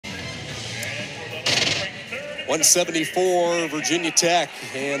174, Virginia Tech,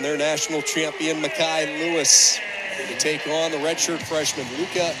 and their national champion, Mekhi Lewis, to take on the redshirt freshman,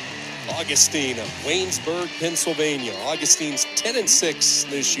 Luca Augustine of Waynesburg, Pennsylvania. Augustine's 10-6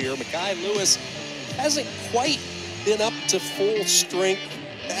 this year. Mekhi Lewis hasn't quite been up to full strength,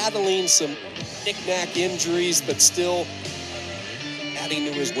 battling some knick-knack injuries, but still adding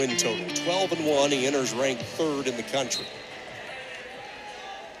to his win total. 12-1, he enters ranked 3rd in the country.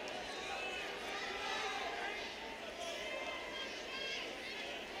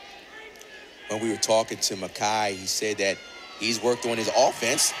 When we were talking to Mekhi, he said that he's worked on his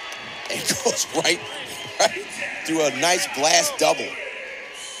offense and goes right through a nice blast double.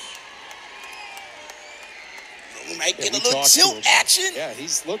 He might get a little tilt action. Yeah,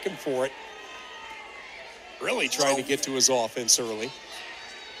 he's looking for it. Really trying to get to his offense early.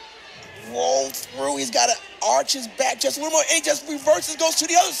 Roll through. He's got to arch his back just a little more. And he just reverses, goes to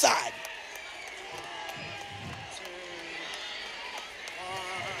the other side.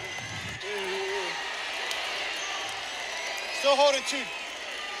 Still holding 2.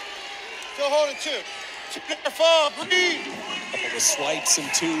 Still holding 2. 2-4, breathe. A couple of swipes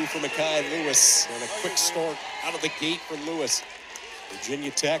and 2 for Mekhi Lewis. And a quick start out of the gate for Lewis.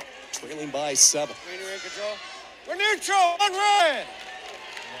 Virginia Tech trailing by 7. We're in control. We're neutral. On red.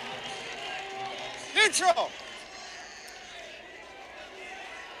 Neutral.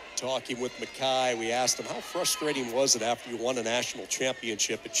 Talking with Mekhi, we asked him, how frustrating was it after you won a national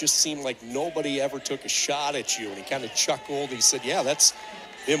championship? It just seemed like nobody ever took a shot at you. And he kind of chuckled. He said, yeah, that's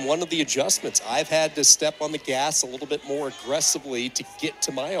been one of the adjustments. I've had to step on the gas a little bit more aggressively to get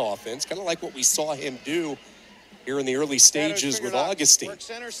to my offense, kind of like what we saw him do here in the early stages with Augustine. Work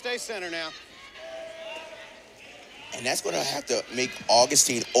center, stay center now. And that's going to have to make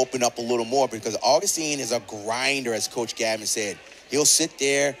Augustine open up a little more, because Augustine is a grinder, as Coach Gavin said. He'll sit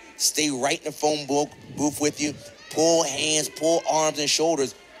there, stay right in the phone booth with you, pull hands, pull arms and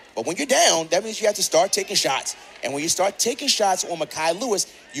shoulders. But when you're down, that means you have to start taking shots. And when you start taking shots on Mekhi Lewis,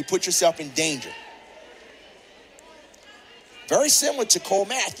 you put yourself in danger. Very similar to Cole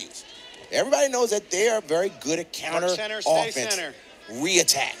Matthews. Everybody knows that they are very good at counter offense,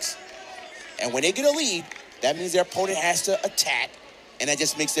 re-attacks. And when they get a lead, that means their opponent has to attack, and that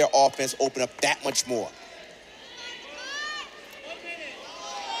just makes their offense open up that much more.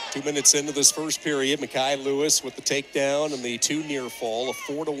 2 minutes into this first period, Mekhi Lewis with the takedown and the 2 near fall, a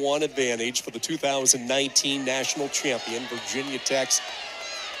 4-1 advantage for the 2019 national champion, Virginia Tech's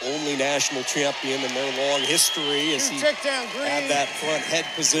only national champion in their long history, as he had that front head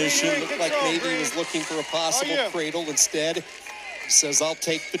position. Looked like maybe he was looking for a possible cradle. Instead, he says, I'll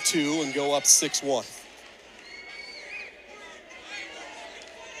take the 2 and go up 6-1.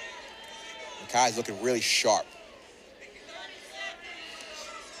 Mekhi's looking really sharp.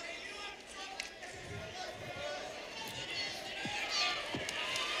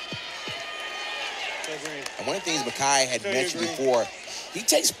 And one of the things Mekhi had mentioned before, he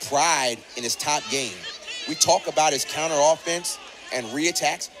takes pride in his top game. We talk about his counter offense and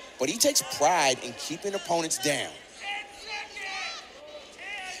re-attacks, but he takes pride in keeping opponents down.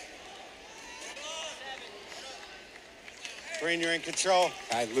 Green, you're in control.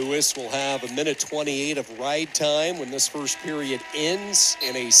 Mekhi Lewis will have 1:28 of ride time when this first period ends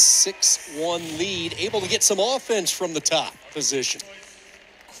in a 6-1 lead, able to get some offense from the top position.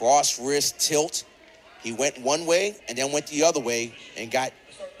 Cross wrist tilt. He went one way and then went the other way and got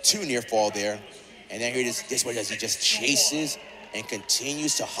 2 near fall there. And then here it is. This way, he just chases and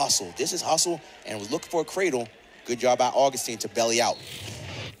continues to hustle. This is hustle, and was looking for a cradle. Good job by Augustine to belly out.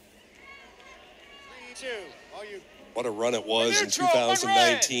 3-2. What a run it was in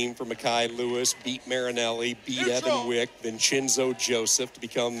 2019 for Mekhi Lewis. Beat Marinelli, beat Evan Wick, Vincenzo Joseph to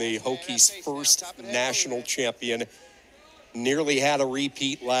become the Hokies' first national champion. Nearly had a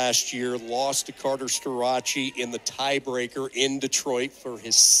repeat last year, lost to Carter Starace in the tiebreaker in Detroit for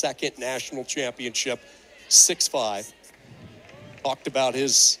his second national championship, 6-5. Talked about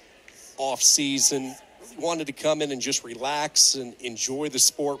his offseason, wanted to come in and just relax and enjoy the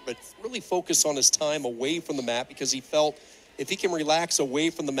sport, but really focus on his time away from the mat, because he felt if he can relax away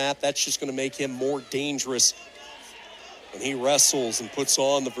from the mat, that's just going to make him more dangerous when he wrestles and puts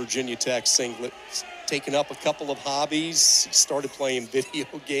on the Virginia Tech singlet. Taken up a couple of hobbies. He started playing video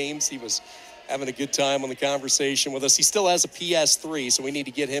games. He was having a good time on the conversation with us. He still has a PS3, so we need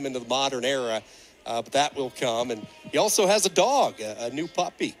to get him into the modern era, but that will come. And he also has a dog, a new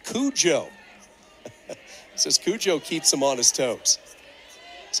puppy, Cujo. Says Cujo keeps him on his toes.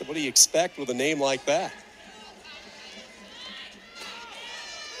 So what do you expect with a name like that?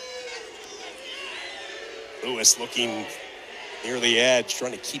 Lewis looking near the edge,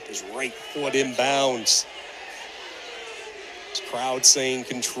 trying to keep his right foot in bounds. Crowd saying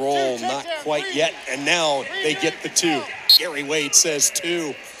control, not quite yet, and now they get the 2. Gary Wade says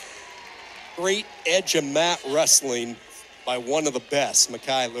 2. Great edge of mat wrestling by one of the best,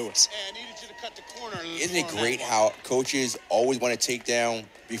 Mekhi Lewis. Isn't it great how coaches always want to take down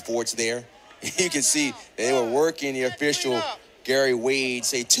before it's there? You can see they were working the official, Gary Wade,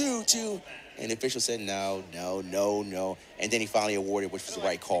 say 2, 2, and the official said no, no, no, no, and then he finally awarded, which was the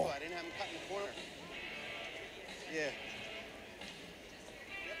right call.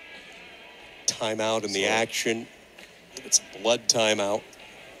 Timeout in the action. It's a blood timeout.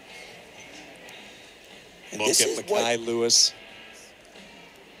 And look at Mekhi Lewis.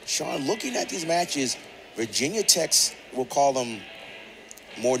 Sean, looking at these matches, Virginia Tech's, we'll call them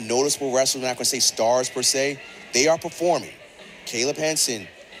more noticeable wrestlers. We're not going to say stars per se. They are performing. Caleb Henson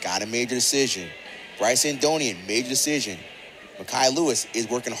got a major decision. Bryce Andonian, major decision. Mekhi Lewis is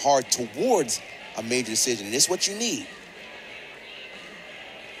working hard towards a major decision. And this is what you need.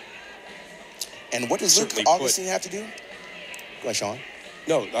 And what does Luca Augustine have to do? Go ahead, Sean.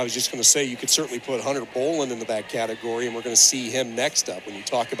 No, I was just going to say you could certainly put Hunter Boland into that category, and we're going to see him next up when you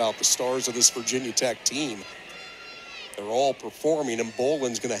talk about the stars of this Virginia Tech team. They're all performing, and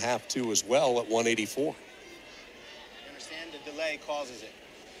Boland's going to have to as well at 184. You understand the delay causes it,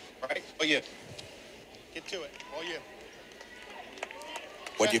 right? Oh, yeah. Get to it. Oh, yeah.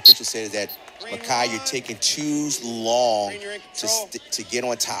 What the official said is that, Mekhi, you're taking too long to get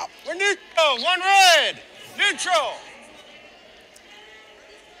on top. We're neutral. 1 red. Neutral.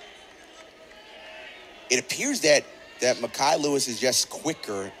 It appears that Mekhi Lewis is just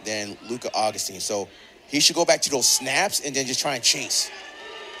quicker than Luca Augustine. So he should go back to those snaps and then just try and chase.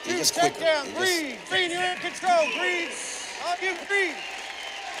 He's just quicker. Down. Green, you're in control. Green. On you, green.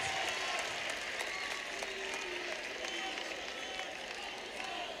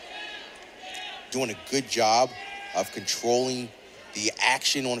 Doing a good job of controlling the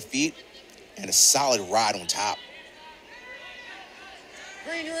action on the feet and a solid ride on top.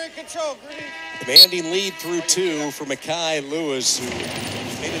 Green, you're in control, Green. Commanding lead through 2 for Mekhi Lewis, who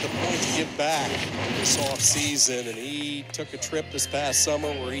made it a point to give back this offseason. And he took a trip this past summer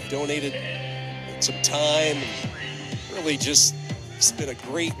where he donated some time and really just spent a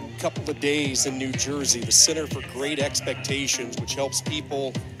great couple of days in New Jersey, the Center for Great Expectations, which helps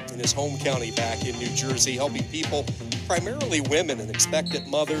people in his home county back in New Jersey, helping people, primarily women and expectant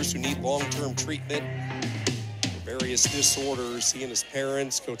mothers who need long-term treatment for various disorders. He and his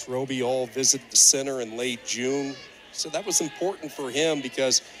parents, Coach Roby, all visited the center in late June. So that was important for him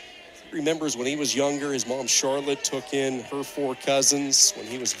because he remembers when he was younger, his mom Charlotte took in her 4 cousins when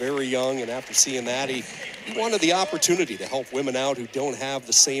he was very young, and after seeing that, he wanted the opportunity to help women out who don't have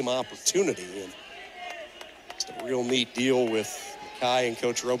the same opportunity. And it's a real neat deal with Mekhi and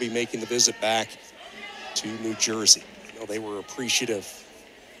Coach Roby making the visit back to New Jersey. You know, they were appreciative.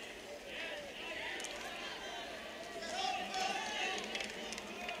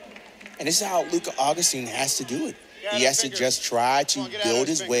 And this is how Luca Augustine has to do it. He has to just try to build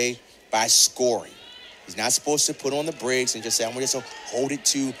his way by scoring. He's not supposed to put on the brakes and just say, I'm going to hold it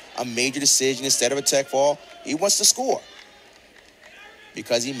to a major decision instead of a tech fall. He wants to score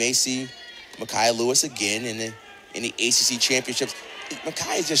because he may see Mekhi Lewis again in the ACC championships.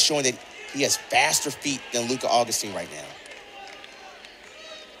 Mekhi is just showing that he has faster feet than Luca Augustine right now.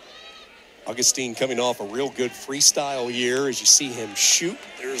 Augustine coming off a real good freestyle year as you see him shoot.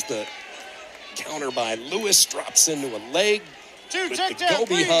 There's the counter by Lewis, drops into a leg. But the go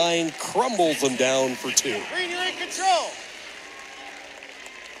behind crumbles him down for 2. Green, you're in control.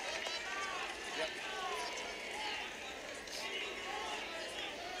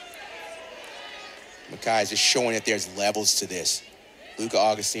 Mekhi is just showing that there's levels to this. Luca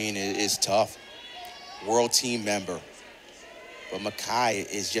Augustine is tough, world team member. But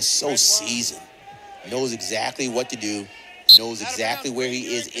Mekhi is just so seasoned, knows exactly what to do, knows exactly where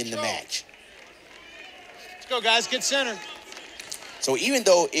he is in the match. Let's go, guys, get center. So even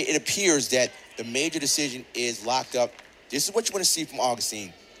though it appears that the major decision is locked up, this is what you want to see from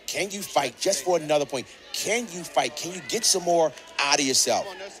Augustine. Can you fight just for another point? Can you fight? Can you get some more out of yourself?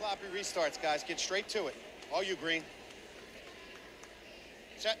 Come on, no sloppy restarts, guys. Get straight to it. All you, Green.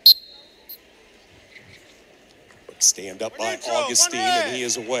 Set. Stand up by Augustine, and he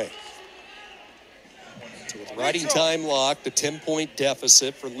is away. So with riding time locked, a 10-point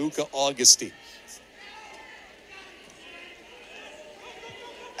deficit for Luca Augustine.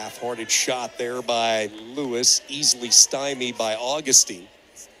 Half-hearted shot there by Lewis, easily stymied by Augustine.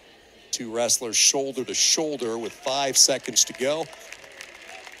 2 wrestlers shoulder to shoulder with 5 seconds to go.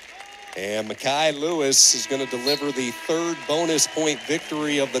 And Mekhi Lewis is going to deliver the 3rd bonus point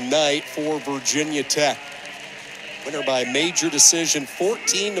victory of the night for Virginia Tech. Winner by major decision,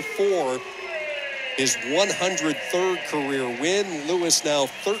 14-4. His 103rd career win. Lewis now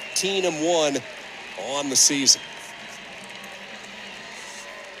 13-1 on the season.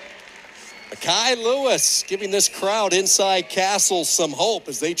 Mekhi Lewis giving this crowd inside Castle some hope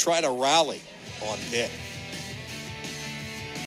as they try to rally on Pitt.